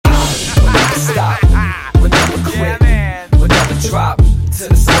never stop, we'll never quit, we'll never drop till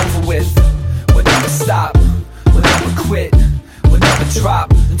it's over with. We'll never stop, we'll never quit, we'll never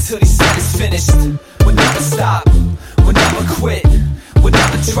drop until he said it's finished. We'll never stop, we'll never quit, we'll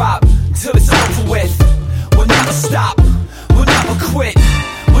never drop until it's over with. We'll never stop, we'll never quit,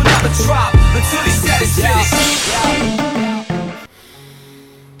 we'll never drop until he said it's finished.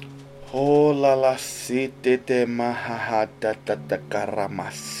 Oh la la site te mahahata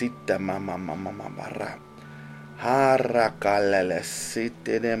karamasita mama bara. Harakalele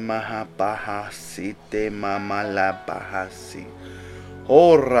site de mahabaha site mama la bahasi.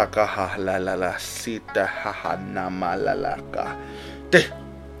 Horakaha la la la sita hahana malalaka. Te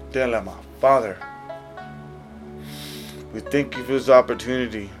ma Father, we thank you for this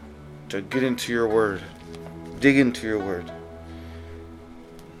opportunity to get into your word, dig into your word.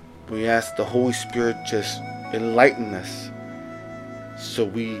 We ask the Holy Spirit just enlighten us so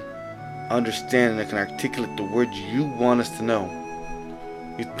we understand and can articulate the words you want us to know.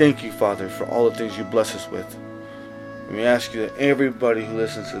 We thank you, Father, for all the things you bless us with. And we ask you that everybody who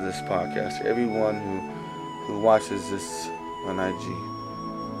listens to this podcast, everyone who watches this on IG,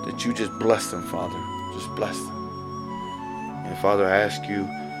 that you just bless them, Father. Just bless them. And Father, I ask you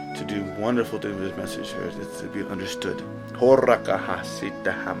to do wonderful things with this message here, that it's to be understood. Thank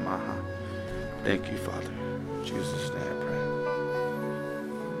you, Father. In Jesus' name I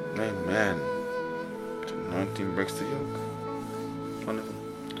pray. Amen. The anointing breaks the yoke. Wonderful.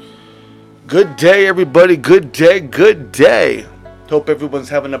 Good day, everybody. Good day. Good day. Hope everyone's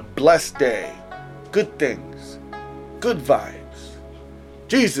having a blessed day. Good things. Good vibes.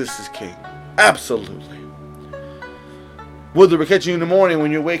 Jesus is King. Absolutely. Whether we're catching you in the morning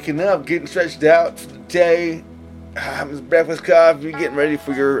when you're waking up, getting stretched out for the day, having breakfast coffee, getting ready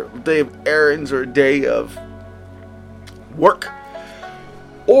for your day of errands or a day of work.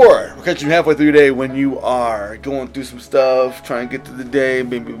 Or we're catching you halfway through your day when you are going through some stuff, trying to get through the day,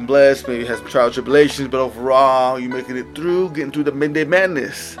 maybe being blessed, maybe have some trials, tribulations, but overall you're making it through, getting through the midday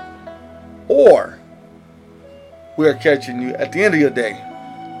madness. Or we are catching you at the end of your day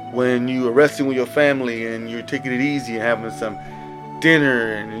when you are resting with your family and you're taking it easy and having some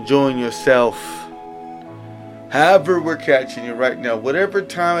dinner and enjoying yourself. However we're catching you right now, whatever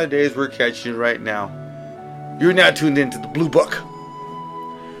time of day we're catching you right now, you're now tuned into the Blue Book,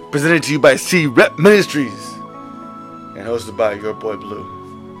 presented to you by C-Rep Ministries and hosted by your boy Blue.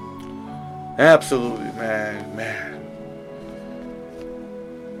 Absolutely, man.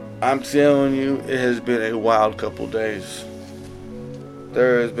 I'm telling you, it has been a wild couple days.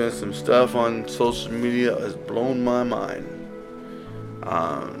 There has been some stuff on social media that has blown my mind.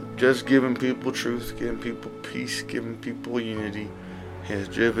 Just giving people truth, giving people peace, giving people unity has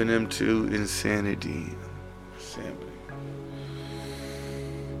driven them to insanity.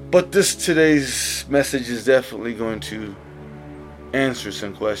 But today's message is definitely going to answer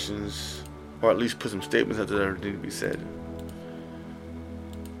some questions, or at least put some statements out there that need to be said.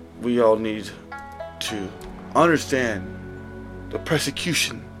 We all need to understand the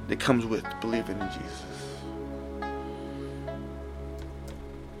persecution that comes with believing in Jesus.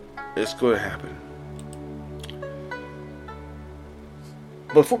 It's going to happen.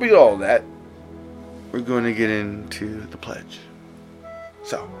 Before we do all that, we're going to get into the pledge.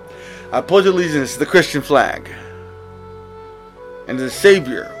 So, I pledge allegiance to the Christian flag and to the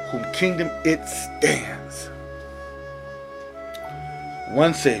Savior, whom kingdom it stands.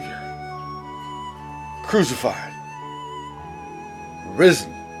 One Savior, crucified,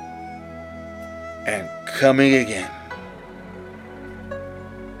 risen, and coming again.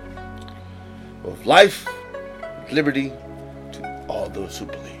 With life, liberty to all those who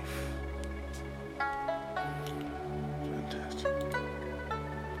believe. Fantastic.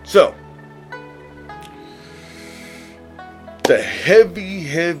 So, the heavy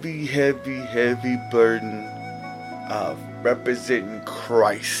burden of representing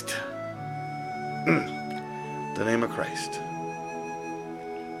Christ. The name of Christ.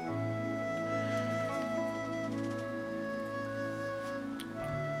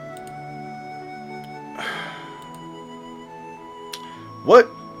 What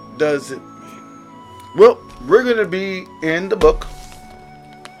does it mean? Well, we're going to be in the book,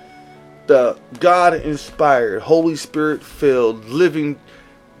 the God-inspired, Holy Spirit-filled, living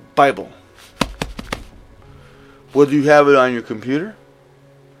Bible. Whether you have it on your computer,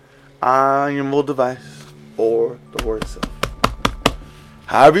 on your mobile device, or the Word itself.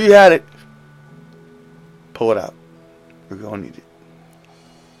 However you had it, pull it out. We're going to need it.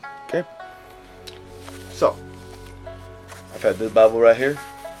 Okay? So, I've had this Bible right here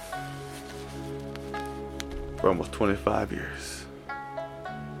for almost 25 years.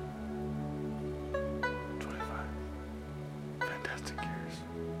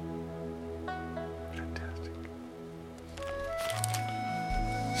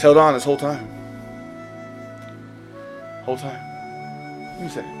 It's held on this whole time. Whole time. Let me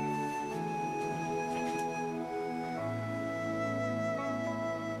say.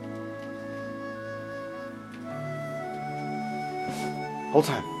 Whole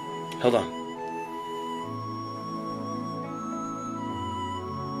time. Held on.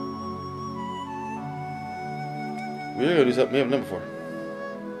 We're going to do something we haven't done before.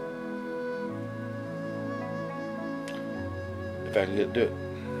 If I can get to do it.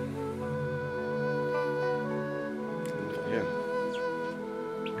 Yeah.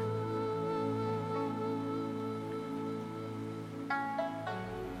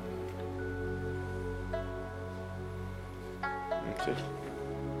 That's it.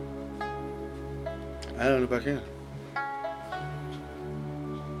 I don't know if I can.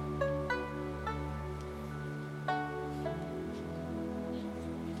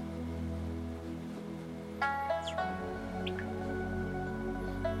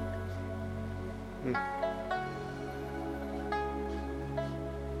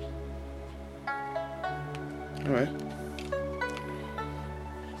 All right.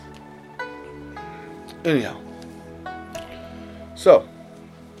 Anyhow. So,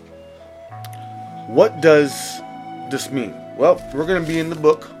 what does this mean? Well, we're going to be in the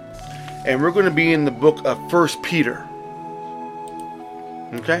book, and we're going to be in the book of 1 Peter.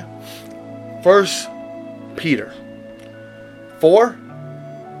 Okay? 1 Peter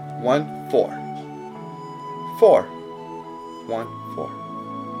 4:1-4.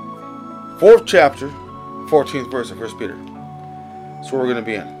 4:1-4. 4th chapter, 14th verse of 1 Peter. That's where we're going to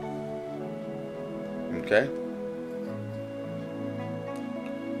be in. Okay?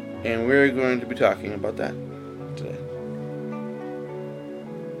 And we're going to be talking about that today.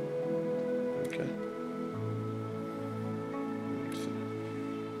 Okay? Let's see.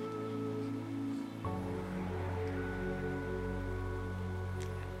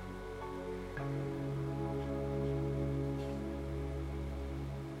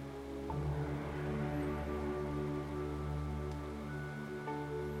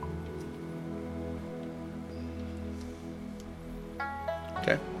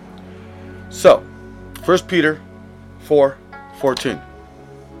 Okay. So, 1 Peter 4:14.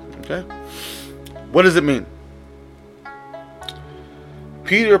 Okay? What does it mean?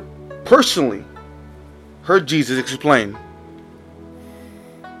 Peter personally heard Jesus explain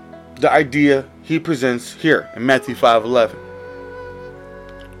the idea he presents here in Matthew 5:11.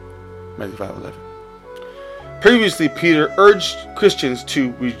 Matthew 5:11. Previously, Peter urged Christians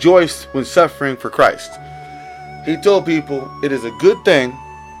to rejoice when suffering for Christ. He told people it is a good thing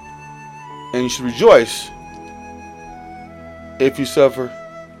and you should rejoice if you suffer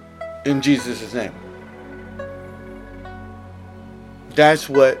in Jesus' name. That's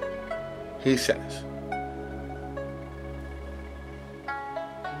what he says.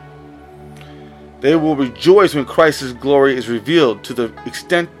 They will rejoice when Christ's glory is revealed to the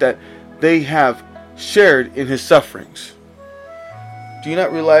extent that they have shared in his sufferings. Do you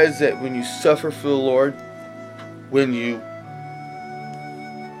not realize that when you suffer for the Lord, when you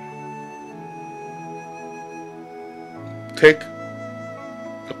take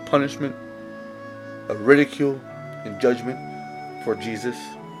the punishment of ridicule and judgment for Jesus,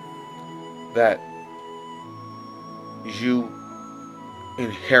 that you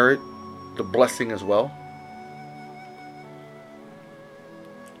inherit the blessing as well?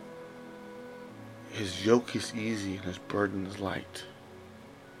 His yoke is easy and his burden is light.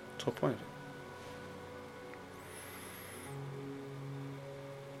 That's the whole point of it.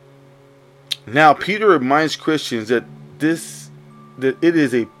 Now, Peter reminds Christians that it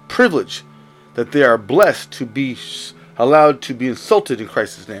is a privilege that they are blessed to be allowed to be insulted in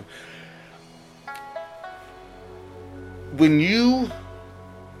Christ's name. When you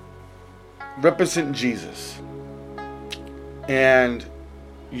represent Jesus and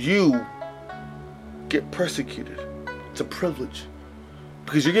you get persecuted, it's a privilege,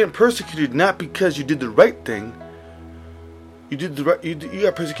 because you're getting persecuted not because you did the right thing. You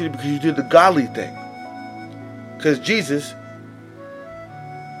are persecuted because you did the godly thing. Because Jesus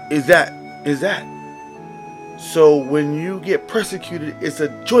is that. So when you get persecuted, it's a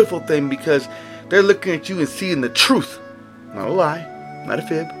joyful thing because they're looking at you and seeing the truth. Not a lie, not a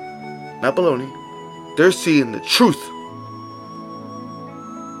fib, not baloney. They're seeing the truth.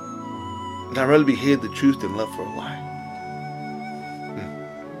 And I'd rather be hid the truth than love for a lie.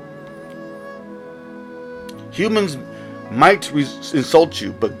 Humans might insult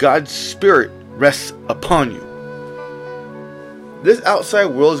you, but God's Spirit rests upon you. This outside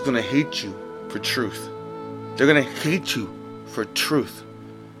world is going to hate you for truth. They're going to hate you for truth.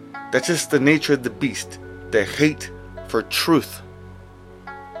 That's just the nature of the beast. They hate for truth.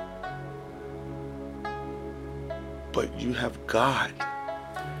 But you have God.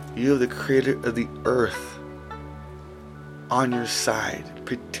 You have the creator of the earth on your side,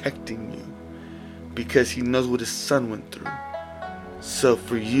 protecting you, because he knows what his son went through. So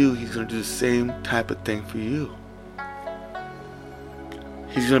for you, he's going to do the same type of thing for you.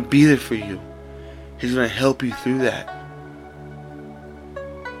 He's going to be there for you. He's going to help you through that.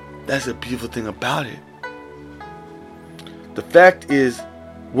 That's the beautiful thing about it. The fact is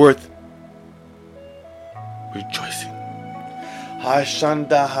worth rejoicing.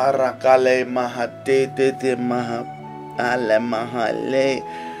 Hashanda harakale mahate te maha ale mahale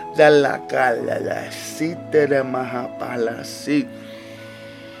lalakala la sita de mahapala si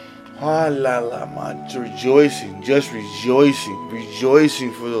rejoicing, just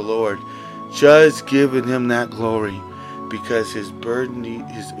rejoicing for the Lord, just giving him that glory, because his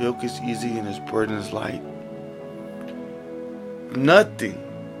yoke is easy and his burden is light. Nothing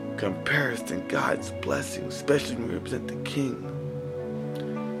compares to God's blessing, especially when you represent the King.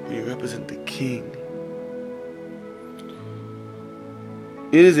 When you represent the King.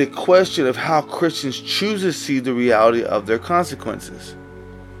 It is a question of how Christians choose to see the reality of their consequences.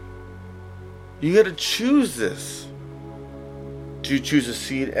 You got to choose this. Do you choose to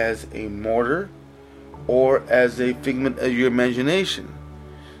see it as a martyr or as a figment of your imagination?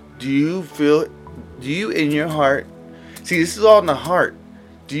 Do you in your heart, see, this is all in the heart.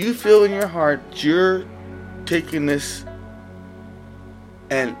 Do you feel in your heart you're taking this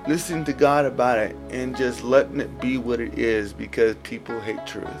and listening to God about it and just letting it be what it is because people hate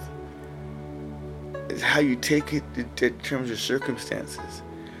truth? It's how you take it that determines your circumstances.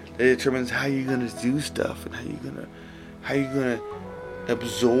 It determines how you're gonna do stuff and how you're gonna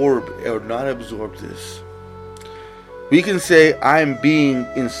absorb or not absorb this. We can say I'm being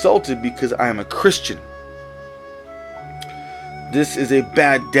insulted because I am a Christian. This is a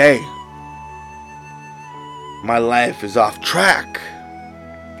bad day. My life is off track.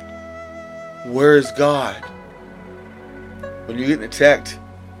 Where is God? When you're getting attacked,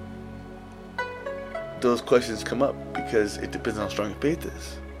 those questions come up because it depends on how strong your faith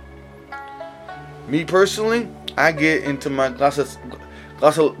is. Me personally, I get into my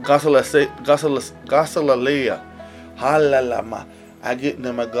glossolalia. Halalama. I get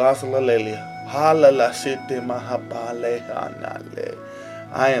into my glossolalia. Halalasite mahapale hanale.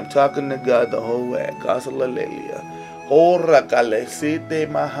 I am talking to God the whole way. Glossolalia. Horakale site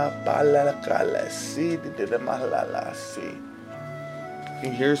mahapala kale site de mahalasi. He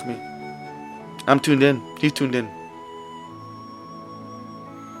hears me. I'm tuned in. He's tuned in.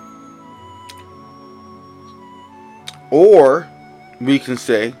 Or we can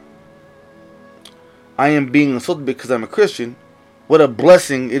say, I am being insulted because I'm a Christian. What a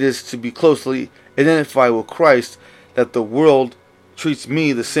blessing it is to be closely identified with Christ, that the world treats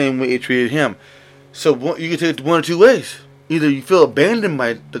me the same way it treated him. So you can take it one or two ways. Either you feel abandoned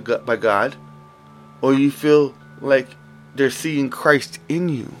by God, or you feel like they're seeing Christ in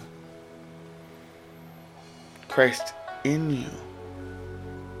you. Christ in you.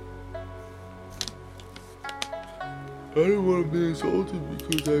 I don't want to be insulted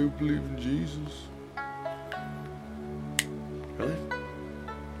because I believe in Jesus. Really?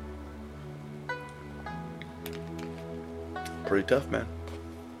 Pretty tough, man.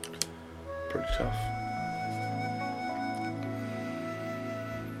 Pretty tough.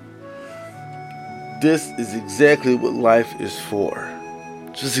 This is exactly what life is for.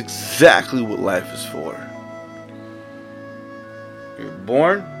 Just exactly what life is for. You're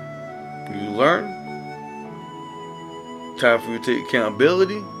born, you learn. Time for you to take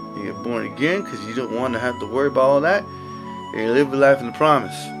accountability. You get born again because you don't want to have to worry about all that. And you live your life in the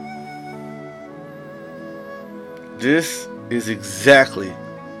promise. This is exactly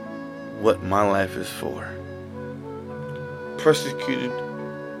what my life is for. Persecuted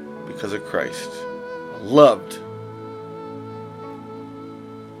because of Christ. Loved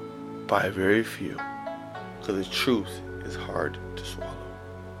by very few. Because the truth is hard to swallow.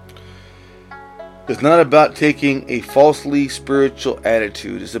 It's not about taking a falsely spiritual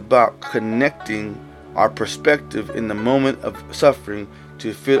attitude. It's about connecting our perspective in the moment of suffering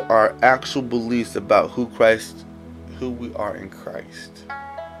to fit our actual beliefs about who we are in Christ.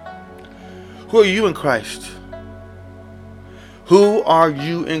 Who are you in Christ? Who are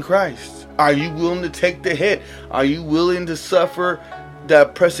you in Christ? Are you willing to take the hit? Are you willing to suffer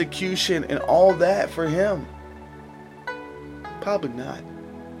that persecution and all that for him? Probably not.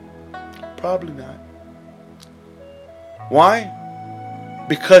 Probably not. Why?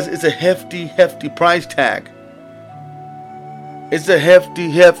 Because it's a hefty, hefty price tag. It's a hefty,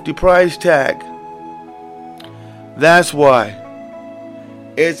 hefty price tag. That's why.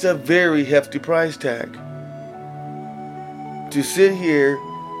 It's a very hefty price tag. to sit here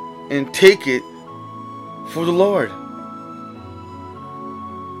and take it for the Lord.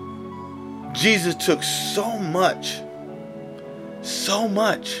 Jesus took so much,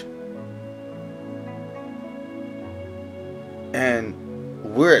 and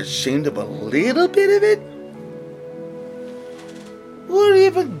we're ashamed of a little bit of it. We don't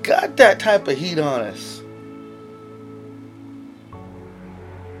even got that type of heat on us.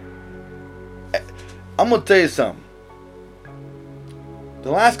 I'm going to tell you something. The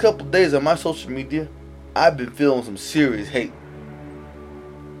last couple of days on my social media, I've been feeling some serious hate.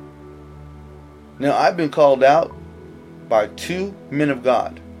 Now, I've been called out by 2 men of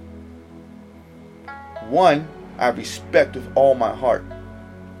God. One, I respect with all my heart,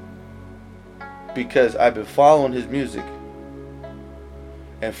 because I've been following his music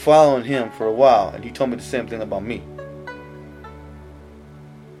and following him for a while, and he told me the same thing about me.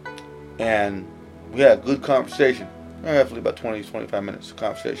 And we had a good conversation, roughly about 20-25 minutes of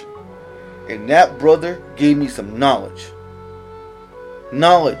conversation. And that brother gave me some knowledge.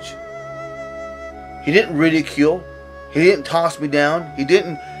 He didn't ridicule. He didn't toss me down.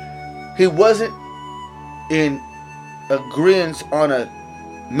 He wasn't in agreement on a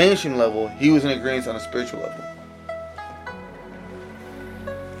mainstream level. He was in agreement on a spiritual level.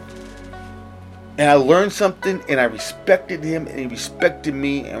 And I learned something, and I respected him, and he respected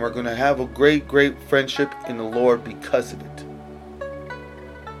me, and we're going to have a great, great friendship in the Lord because of it.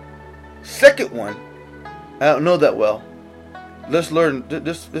 Second one, I don't know that well. Let's learn.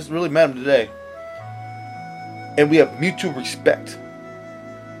 This really met him today. And we have mutual respect,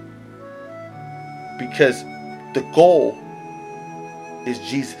 because the goal is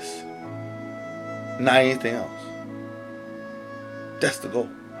Jesus, not anything else. That's the goal.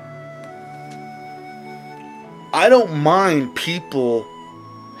 I don't mind people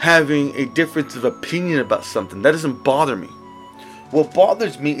having a difference of opinion about something. That doesn't bother me. What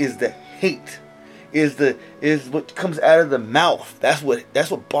bothers me is the hate, is what comes out of the mouth. That's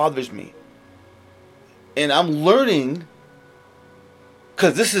what bothers me. And I'm learning,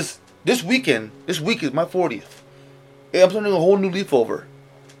 because this week is my 40th. I'm turning a whole new leaf over.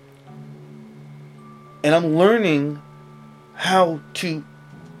 And I'm learning how to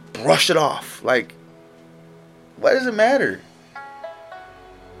brush it off. Like, why does it matter?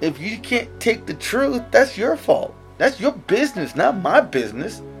 If you can't take the truth, that's your fault. That's your business, not my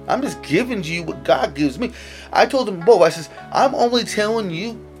business. I'm just giving you what God gives me. I told them both, I says, I'm only telling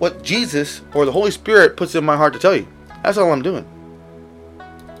you what Jesus or the Holy Spirit puts in my heart to tell you. That's all I'm doing.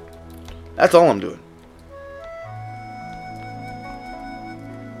 That's all I'm doing.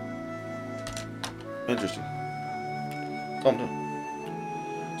 Interesting. That's all I'm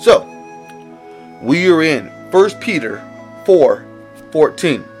doing. So, we are in 1 Peter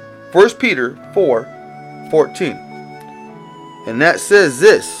 4:14. 1 Peter 4:14. And that says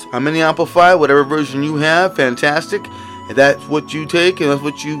this. I'm in the Amplified, whatever version you have, fantastic. If that's what you take and that's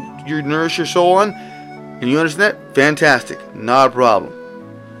what you nourish your soul on, and you understand that, fantastic. Not a problem.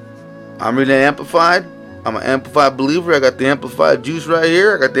 I'm reading Amplified. I'm an Amplified believer. I got the Amplified juice right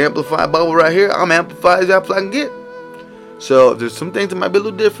here. I got the Amplified Bible right here. I'm Amplified as Amplified I can get. So if there's some things that might be a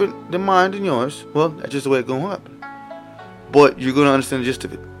little different than mine and yours, well, that's just the way it's going to happen. But you're going to understand the gist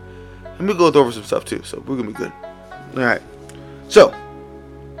of it. Let me go over some stuff too, so we're going to be good. Alright. So,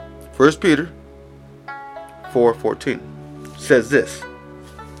 1 Peter 4:14 says this.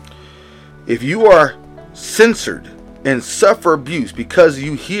 If you are censored and suffer abuse because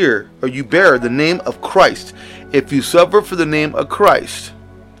you hear or you bear the name of Christ, if you suffer for the name of Christ,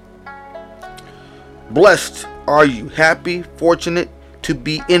 blessed are you, happy, fortunate, to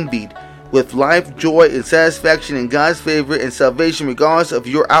be envied, with life, joy, and satisfaction in God's favor and salvation regardless of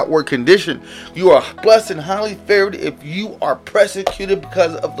your outward condition. You are blessed and highly favored if you are persecuted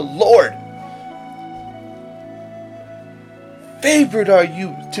because of the Lord. Favored are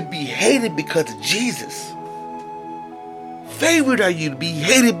you to be hated because of Jesus. Favored are you to be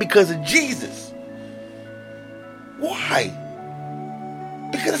hated because of Jesus. Why?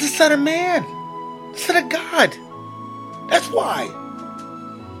 Because it's the Son of Man. The Son of God. That's why.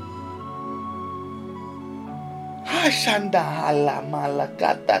 I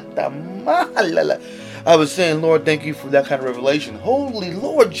was saying, Lord, thank you for that kind of revelation. Holy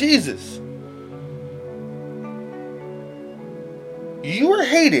Lord Jesus. You are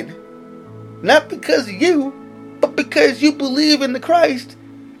hated, not because of you, but because you believe in the Christ,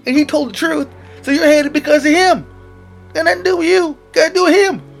 and He told the truth. So you're hated because of Him. Got nothing to do with you. Got to do with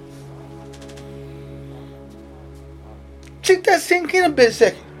Him. Check that sink in a bit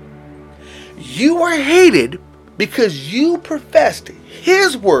second. You are hated because you professed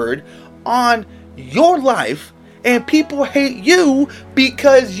His word on your life And people hate you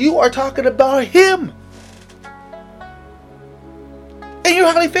because you are talking about him. And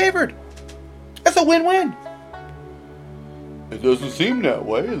you're highly favored. That's a win-win. It doesn't seem that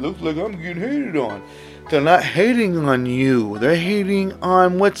way. It looks like I'm getting hated on. They're not hating on you. They're hating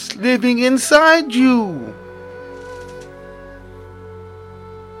on what's living inside you.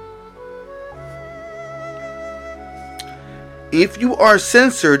 If you are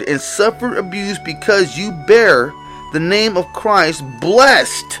censored and suffer abuse because you bear the name of Christ,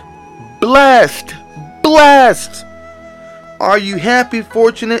 blessed, blessed, blessed. Are you happy,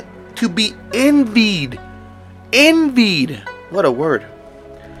 fortunate to be envied? Envied. What a word.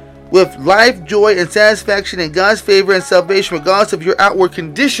 With life, joy, and satisfaction in God's favor and salvation, regardless of your outward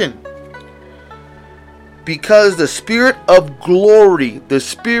condition. Because the Spirit of glory,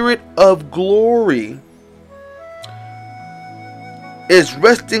 is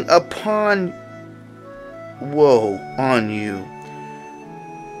resting upon, on you.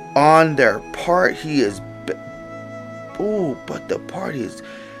 On their part, he is,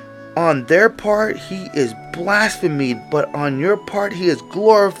 on their part, he is blasphemed, but on your part, he is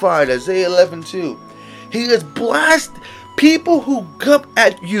glorified. Isaiah 11:2. He is blessed. People who come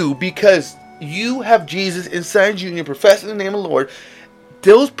at you because you have Jesus inside you and you're professing the name of the Lord,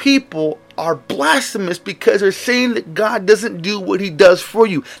 those people are blasphemous because they're saying that God doesn't do what he does for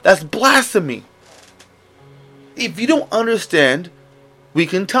you. That's blasphemy. If you don't understand, we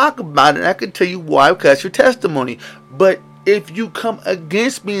can talk about it. I can tell you why, because that's your testimony. But if you come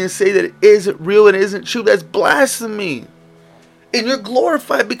against me and say that it isn't real and it isn't true, that's blasphemy. And you're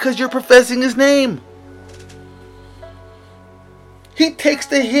glorified because you're professing his name. He takes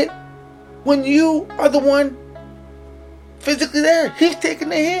the hit when you are the one physically there. He's taking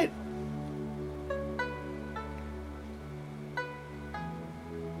the hit.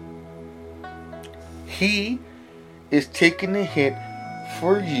 He is taking the hit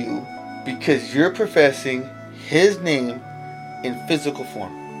for you because you're professing his name in physical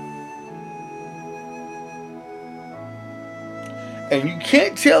form. And you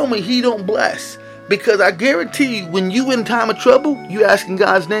can't tell me he don't bless, because I guarantee you, when you in time of trouble, you asking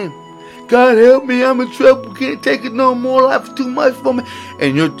God's name. God help me, I'm in trouble, can't take it no more, life's too much for me.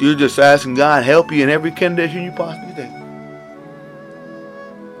 And you're just asking God help you in every condition you possibly think.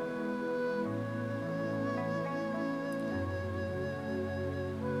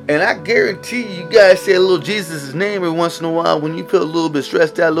 And I guarantee you guys say a little Jesus' name every once in a while when you feel a little bit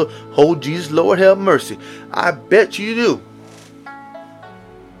stressed out, a little, oh Jesus, Lord have mercy. I bet you do.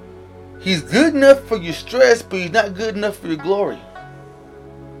 He's good enough for your stress, but he's not good enough for your glory.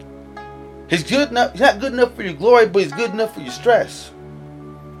 He's not good enough for your glory, but he's good enough for your stress.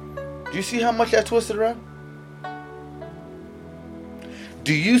 Do you see how much that's twisted around?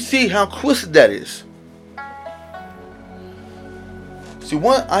 Do you see how twisted that is? See,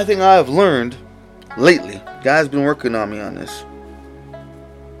 one thing I've learned lately, God's been working on me on this.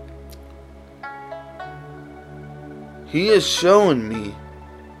 He is showing me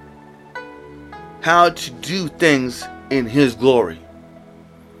how to do things in his glory.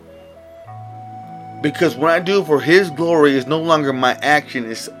 Because when I do it for his glory, it's no longer my action,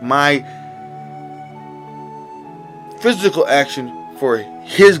 it's my physical action for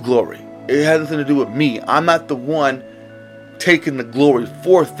his glory. It has nothing to do with me. I'm not the one taking the glory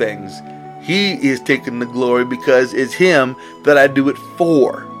for things. He is taking the glory because it's him that I do it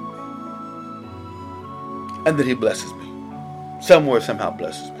for. And that he blesses me. Somewhere, somehow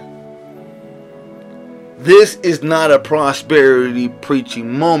blesses me. This is not a prosperity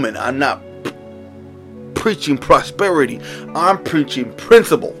preaching moment. I'm not preaching prosperity. I'm preaching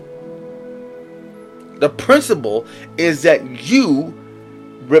principle. The principle is that you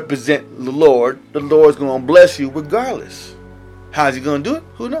represent the Lord. The Lord's going to bless you regardless. How's he going to do it?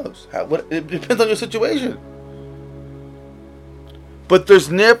 Who knows? It depends on your situation. But there's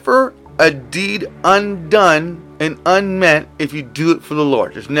never a deed undone and unmeant if you do it for the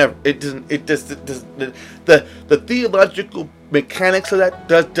Lord. There's never. The theological mechanics of that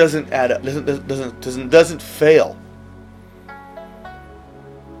doesn't add up. Doesn't fail.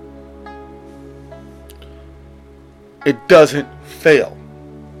 It doesn't fail.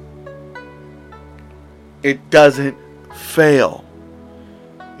 It doesn't fail.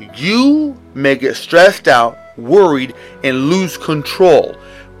 You may get stressed out, worried, and lose control,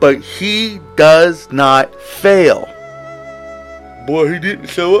 but he does not fail. Boy, he didn't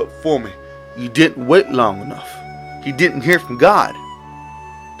show up for me. You didn't wait long enough. You didn't hear from God.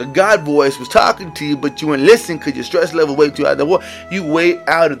 The God voice was talking to you, but you weren't listening because your stress level way too high. You way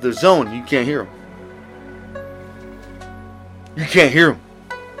out of the zone. You can't hear him. You can't hear him.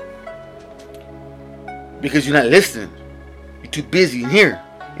 Because you're not listening. You're too busy in here.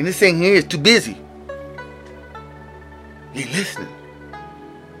 And this thing here is too busy. You ain't listening.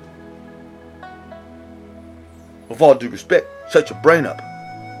 With all due respect, shut your brain up.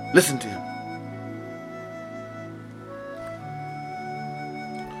 Listen to him.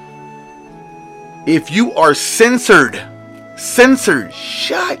 If you are censored,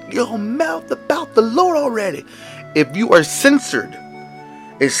 shut your mouth about the Lord already. If you are censored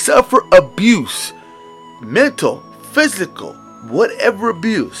and suffer abuse, mental, physical, whatever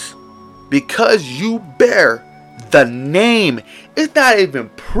abuse, because you bear the name, it's not even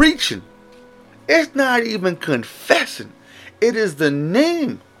preaching. It's not even confessing. It is the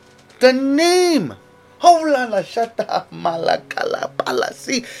name. The name. It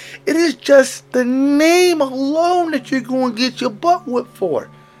is just the name alone that you're going to get your butt whipped for.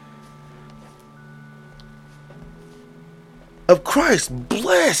 Of Christ.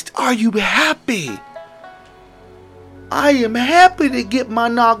 Blessed. Are you happy? I am happy to get my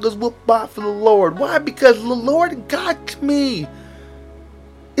noggins whooped by for the Lord. Why? Because the Lord got me.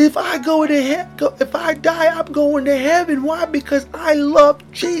 If I go to if I die, I'm going to heaven. Why? Because I love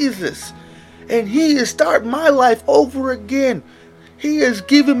Jesus. And He is starting my life over again. He is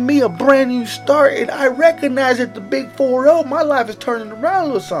giving me a brand new start. And I recognize at the big 4-0, my life is turning around a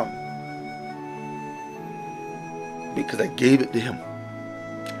little something. Because I gave it to Him.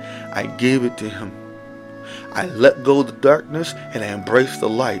 I gave it to Him. I let go of the darkness and I embrace the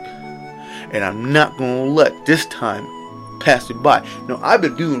light. And I'm not going to let this time pass me by. No, I've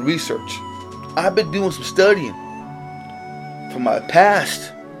been doing research. I've been doing some studying from my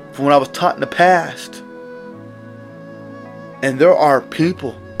past, from when I was taught in the past. And there are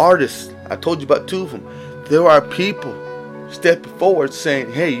people, artists, I told you about 2 of them. There are people stepping forward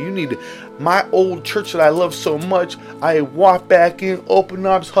saying, hey, you need to, my old church that I love so much, I walk back in, open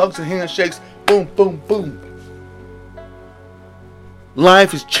arms, hugs and handshakes, boom, boom, boom.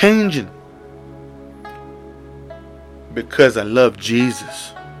 Life is changing. Because I love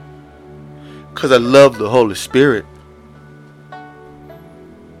Jesus. Because I love the Holy Spirit.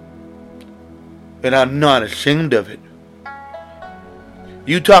 And I'm not ashamed of it.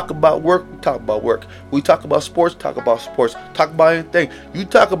 You talk about work, we talk about work. We talk about sports, talk about sports. Talk about anything. You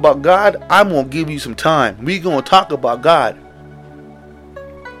talk about God, I'm going to give you some time. We going to talk about God.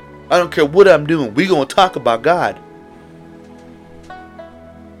 I don't care what I'm doing. We going to talk about God.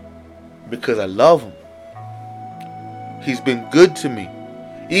 Because I love Him. He's been good to me.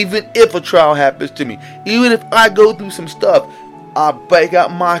 Even if a trial happens to me. Even if I go through some stuff. I break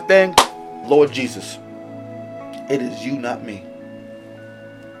out my thing. Lord Jesus. It is you, not me.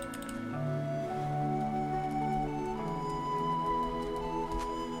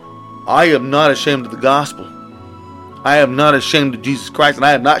 I am not ashamed of the gospel. I am not ashamed of Jesus Christ. And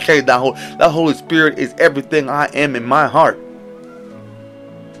I am not ashamed that that Holy Spirit is everything I am in my heart.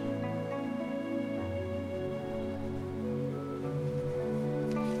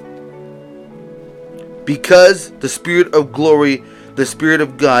 Because the Spirit of glory, the Spirit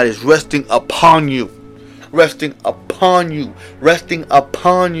of God is resting upon you. Resting upon you. Resting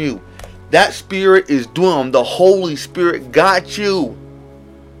upon you. That Spirit is doing. The Holy Spirit got you.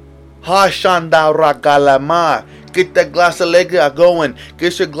 Ha-shanda rakalama. Get that glossolalia going.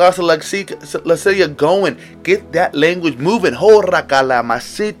 Get your glossolalia going. Get that language moving. Ho rakalama.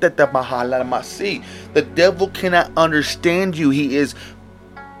 The devil cannot understand you. He is,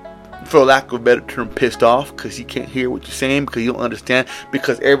 for lack of a better term, pissed off because he can't hear what you're saying, because you don't understand,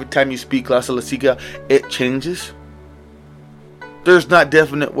 because every time you speak glossolalia, it changes. There's not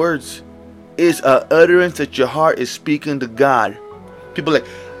definite words. It's an utterance that your heart is speaking to God. People are like,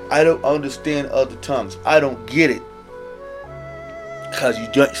 I don't understand other tongues. I don't get it. Because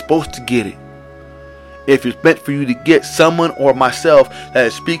you're not supposed to get it. If it's meant for you to get, someone or myself that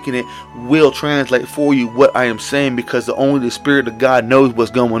is speaking it will translate for you what I am saying, because only the Spirit of God knows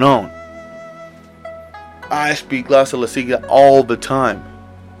what's going on. I speak glossolalia all the time.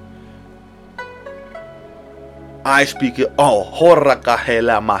 I speak it all.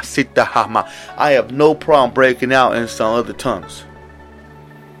 I have no problem breaking out in some other tongues.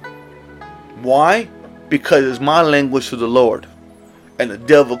 Why? Because it's my language to the Lord. And the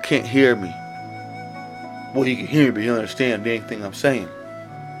devil can't hear me. Well, he can hear me, but he don't understand anything I'm saying.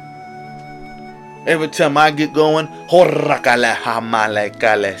 Every time I get going,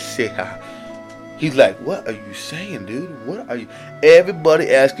 he's like, what are you saying, dude? What are you?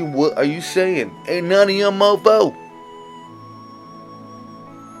 Everybody asking, what are you saying? Ain't none of your mofo.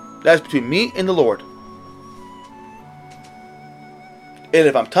 That's between me and the Lord. And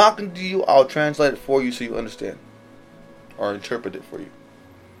if I'm talking to you, I'll translate it for you so you understand. Or interpret it for you.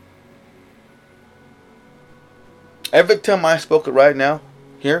 Every time I spoke it right now,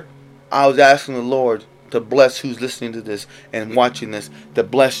 here, I was asking the Lord to bless who's listening to this and watching this, to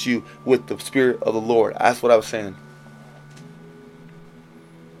bless you with the Spirit of the Lord. That's what I was saying.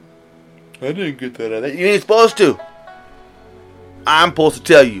 I didn't get that out of that. You ain't supposed to. I'm supposed to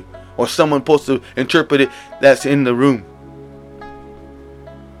tell you. Or someone supposed to interpret it that's in the room.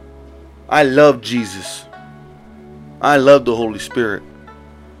 I love Jesus. I love the Holy Spirit.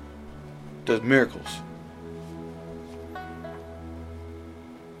 Does miracles.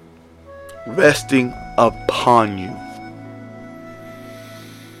 Resting upon you.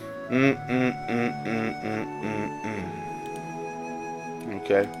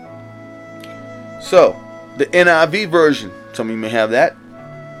 Okay. So, the NIV version. Some of you may have that.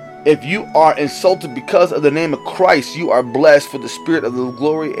 If you are insulted because of the name of Christ, you are blessed, for the Spirit of the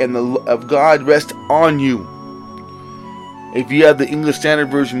glory and of God rest on you. If you have the English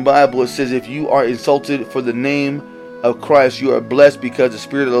Standard Version Bible, it says, if you are insulted for the name of Christ, you are blessed, because the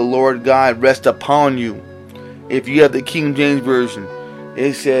Spirit of the Lord God rests upon you. If you have the King James Version,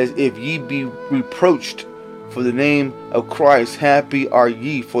 it says, if ye be reproached for the name of Christ, happy are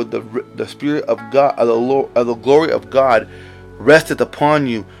ye, for the Spirit of God, of the glory of God resteth upon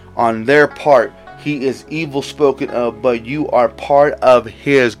you. On their part, he is evil spoken of, but you are part of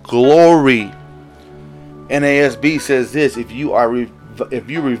his glory. NASB says this: if you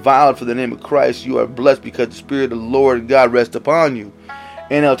reviled for the name of Christ, you are blessed, because the Spirit of the Lord God rests upon you.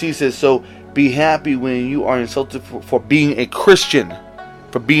 NLT says, so be happy when you are insulted for being a Christian.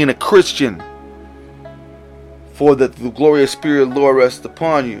 For being a Christian. For the glorious Spirit of the Lord rests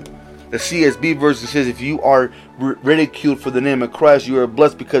upon you. The CSB version says, if you are ridiculed for the name of Christ, you are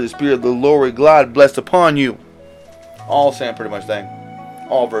blessed, because the Spirit of the Lord God blessed upon you. All saying pretty much thing.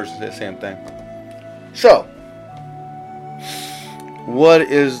 All versions say the same thing. So, what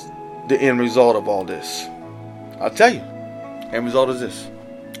is the end result of all this? I'll tell you. The end result is this.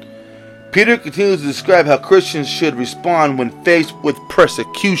 Peter continues to describe how Christians should respond when faced with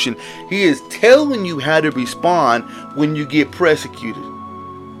persecution. He is telling you how to respond when you get persecuted.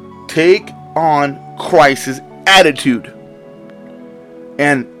 Take on Christ's attitude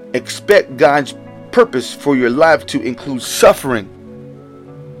and expect God's purpose for your life to include suffering.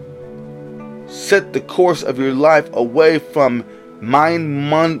 Set the course of your life away from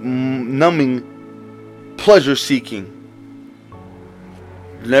mind-numbing pleasure seeking.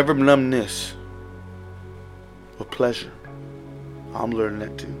 Never numbness or pleasure. I'm learning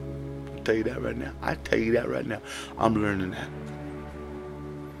that too. I'll tell you that right now. I'm learning that.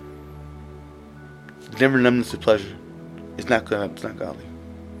 Never numbness of pleasure. It's not godly.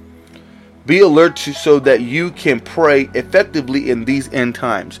 Be alert so that you can pray effectively in these end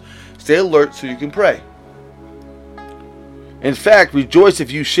times. Stay alert so you can pray. In fact, rejoice if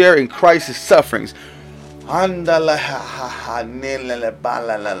you share in Christ's sufferings. I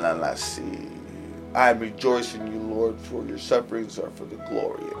rejoice in you, Lord, for your sufferings are for the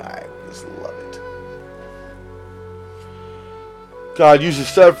glory, and I just love it. God uses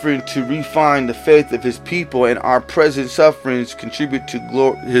suffering to refine the faith of his people, and our present sufferings contribute to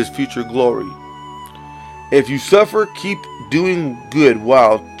his future glory. If you suffer, keep doing good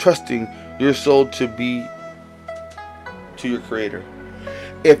while trusting your soul to be to your Creator.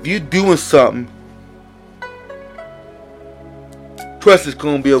 If you're doing something, trust it's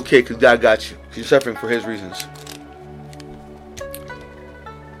going to be okay, because God got you. You're suffering for his reasons.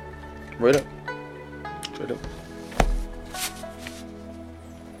 Right up. Straight up.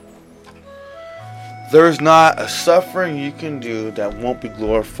 There is not a suffering you can do that won't be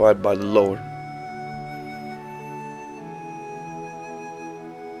glorified by the Lord.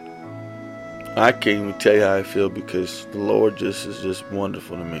 I can't even tell you how I feel, because the Lord is just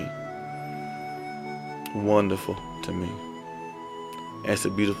wonderful to me. Wonderful to me. And it's a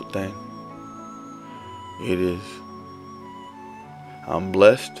beautiful thing. It is. I'm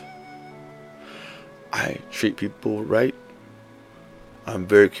blessed. I treat people right. I'm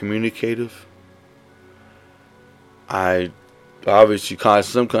very communicative. I obviously cause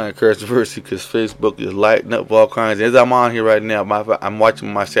some kind of controversy, because Facebook is lighting up all kinds. As I'm on here right now, I'm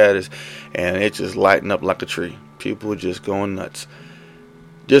watching my status, and it's just lighting up like a tree. People are just going nuts.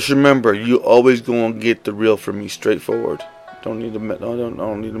 Just remember, you always gonna get the real from me, straightforward. Don't need to mess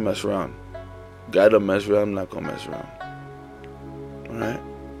around. God don't mess around. I'm not gonna mess around. All right.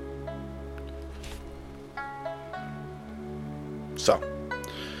 So,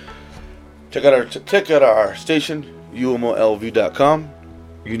 check out our station, umolv.com,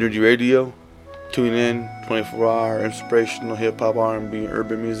 Unity Radio. Tune in, 24-hour inspirational hip hop, R&B,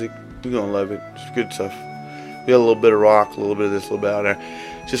 urban music. You're gonna love it. It's good stuff. We got a little bit of rock, a little bit of this, a little bit out there.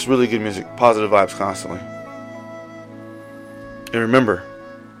 Just really good music, positive vibes constantly. And remember,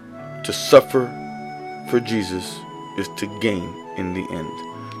 to suffer for Jesus is to gain in the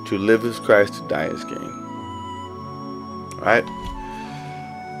end. To live as Christ, to die as gain. Alright?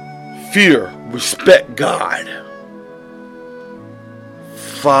 Fear, respect God.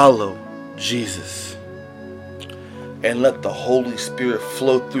 Follow Jesus. And let the Holy Spirit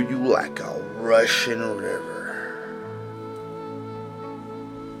flow through you like a rushing river.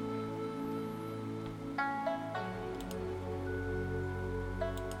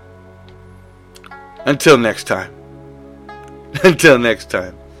 Until next time. Until next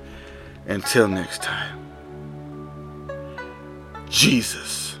time. Until next time.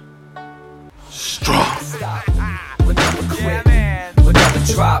 Jesus. Strong. Stop. We'll never quit. We'll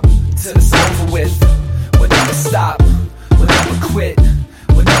never drop till it's over with. We'll never stop. We'll never quit.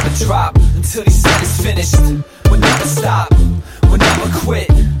 We'll never drop until he said it's finished. We'll never stop. We'll never quit.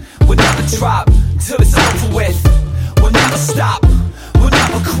 We'll never drop till it's over with. We'll never stop. We'll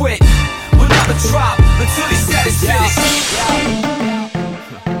never quit. We'll never drop until he said it's finished.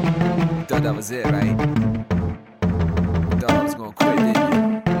 Thought that was it, right? Thought I was gonna quit, didn't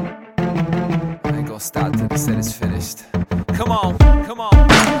you? I ain't gonna stop till he said it's finished. Come on, come on,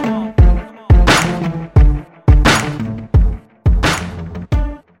 come on.